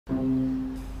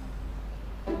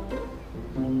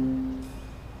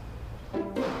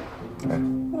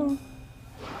你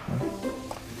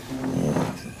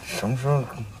什么时候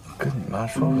跟你妈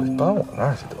说说，搬我那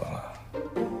儿去得了？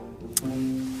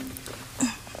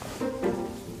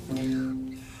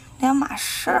两码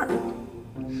事儿。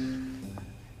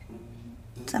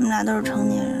咱们俩都是成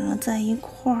年人了，在一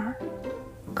块儿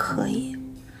可以，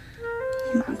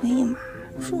一码归一码，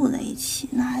住在一起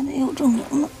那还得有证明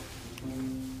呢。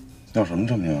要什么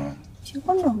证明啊？结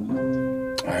婚证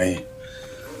明。哎，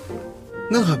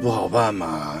那还不好办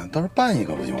嘛，到时候办一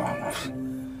个不就完了？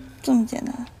这么简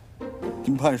单？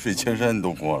万水千山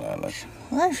都过来了。什么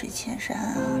万水千山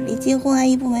啊？离结婚还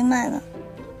一步没迈呢。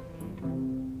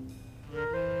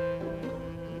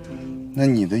那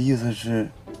你的意思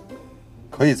是，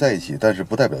可以在一起，但是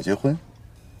不代表结婚？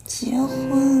结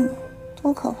婚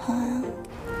多可怕呀！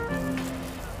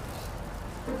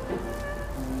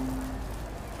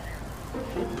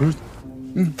不是，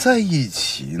你在一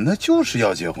起那就是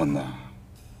要结婚的。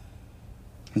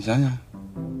你想想，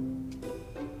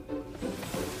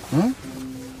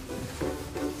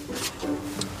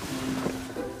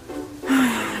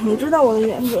你知道我的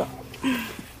原则。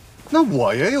那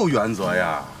我也有原则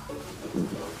呀，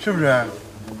是不是？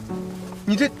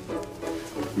你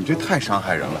这太伤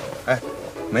害人了。哎，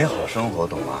美好生活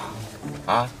懂吗？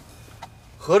啊，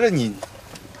合着你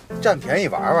占便宜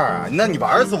玩玩啊？那你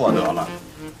玩死我得了。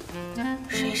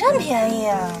谁占便宜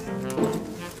啊？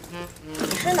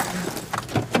你是男的，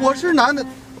我是男的，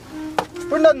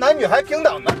不是那男女还平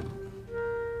等的。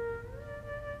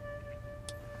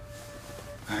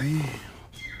哎呀。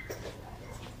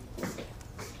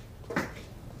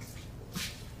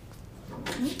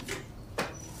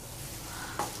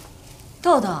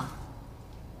豆豆，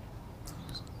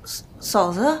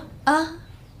嫂子啊，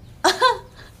豆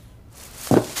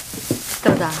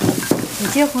豆，你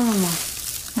结婚了吗？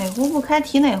哪壶不开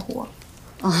提哪壶。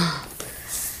啊，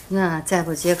那再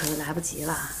不结可就来不及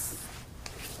了。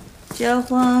结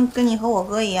婚跟你和我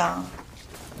哥一样。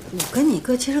我跟你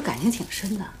哥其实感情挺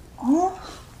深的。哦。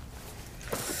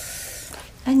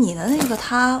哎，你的那个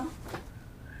他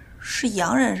是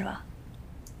洋人是吧？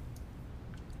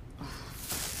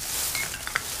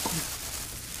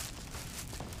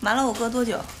瞒了我哥多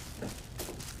久？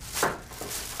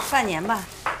半年吧。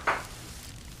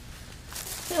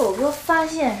被我哥发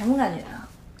现什么感觉啊？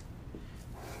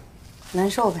难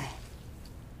受呗。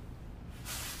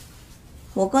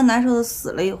我哥难受的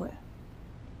死了一回。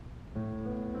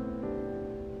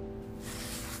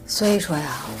所以说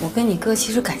呀，我跟你哥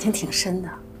其实感情挺深的。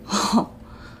哦。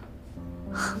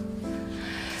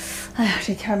哎呀，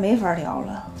这天没法聊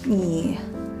了。你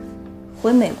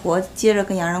回美国接着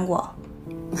跟洋人过？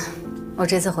我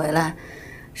这次回来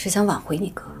是想挽回你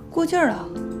哥。过劲儿了，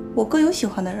我哥有喜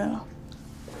欢的人了。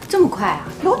这么快啊？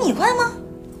有你快吗？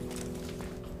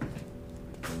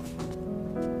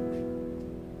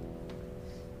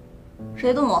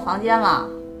谁动我房间了？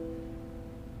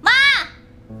妈！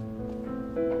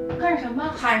干什么？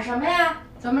喊什么呀？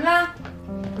怎么了？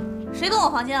谁动我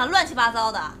房间了？乱七八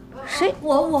糟的。谁？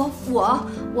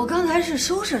我刚才是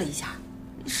收拾了一下。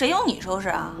谁用你收拾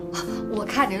啊？我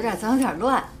看着有点脏，有点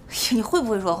乱。哎呀，你会不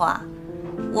会说话？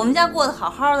我们家过得好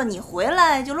好的，你回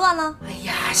来就乱了。哎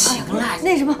呀，行了，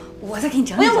那什么，我再给你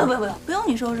整理。不用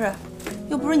你收拾，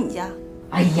又不是你家。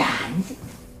哎呀，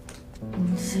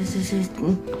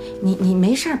你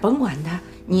没事甭管他，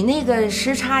你那个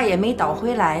时差也没倒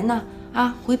回来呢，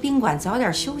啊，回宾馆早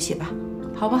点休息吧，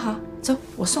好不好？走，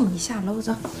我送你下楼，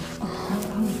走。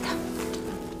甭理他。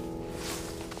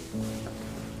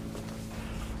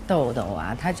豆豆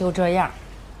啊，他就这样，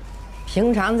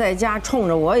平常在家冲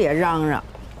着我也嚷嚷。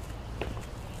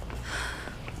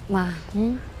妈，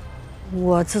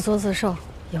我自作自受，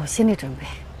有心理准备。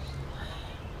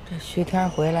这徐天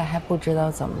回来还不知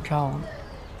道怎么着呢。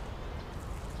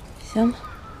行了，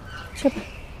去吧。